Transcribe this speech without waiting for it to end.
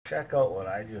check out what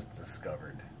I just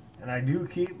discovered. And I do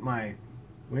keep my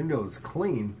windows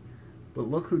clean, but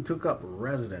look who took up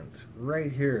residence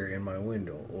right here in my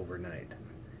window overnight.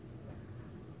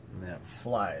 And that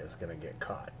fly is going to get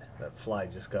caught. That fly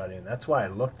just got in. That's why I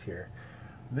looked here.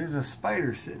 There's a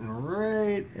spider sitting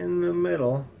right in the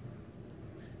middle,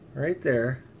 right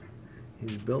there.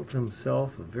 He's built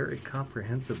himself a very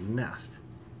comprehensive nest.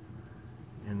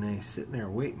 And he's sitting there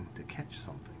waiting to catch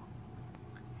something.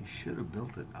 He should have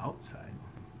built it outside.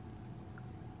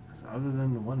 Because other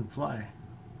than the one fly,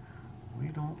 we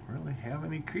don't really have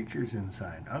any creatures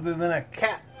inside. Other than a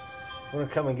cat. Want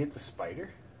to come and get the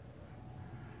spider?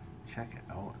 Check it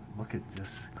out. Look at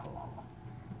this coho.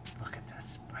 Look at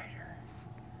this spider.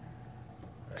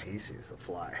 He sees the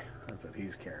fly. That's what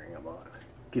he's caring about.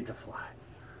 Get the fly.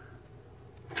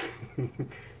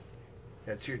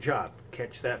 That's your job.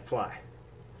 Catch that fly.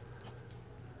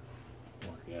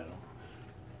 Look at him.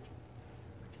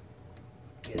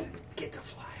 Get it. Get the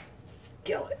fly.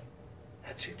 Kill it.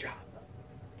 That's your job.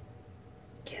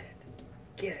 Get it.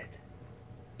 Get it.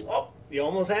 Oh, you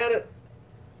almost had it.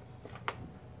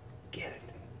 Get it.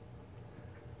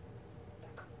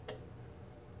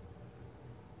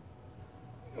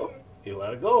 Oh, you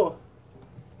let it go.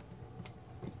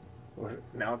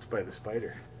 Now it's by the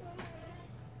spider.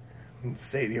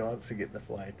 Sadie wants to get the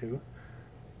fly too.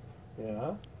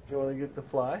 Yeah? Do you want to get the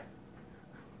fly?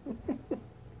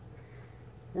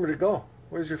 Where'd it go?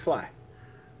 Where's your fly?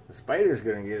 The spider's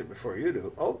going to get it before you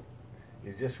do. Oh,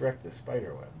 you just wrecked the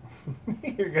spider web.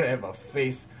 You're going to have a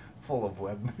face full of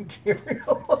web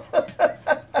material.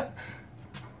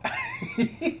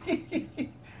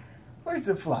 Where's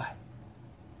the fly?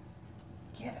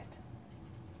 Get it.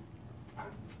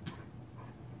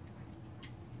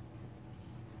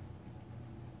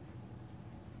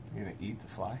 You're going to eat the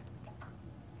fly?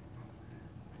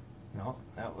 No,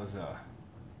 that was a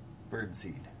bird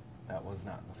seed. That was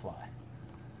not the fly.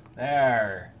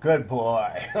 There, good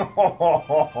boy.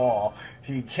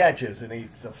 He catches and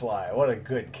eats the fly. What a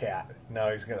good cat. Now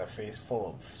he's got a face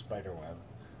full of spider web.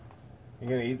 You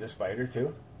gonna eat the spider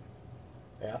too?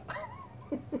 Yeah.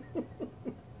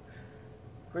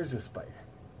 Where's the spider?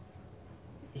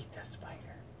 Eat the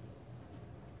spider.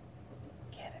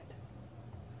 Get it.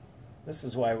 This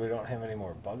is why we don't have any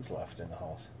more bugs left in the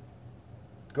house.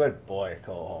 Good boy,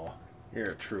 coho.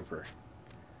 You're a trooper.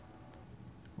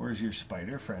 Where's your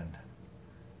spider friend?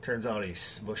 Turns out he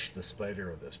smushed the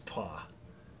spider with his paw.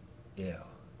 Ew.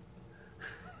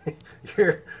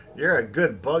 You're a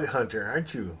good bug hunter,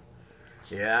 aren't you?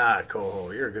 Yeah,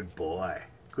 coho, you're a good boy.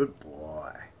 Good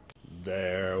boy.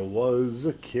 There was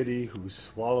a kitty who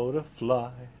swallowed a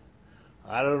fly.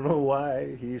 I don't know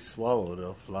why he swallowed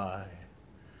a fly.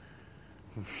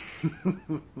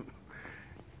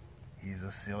 He's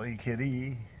a silly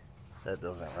kitty. That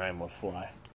doesn't rhyme with fly.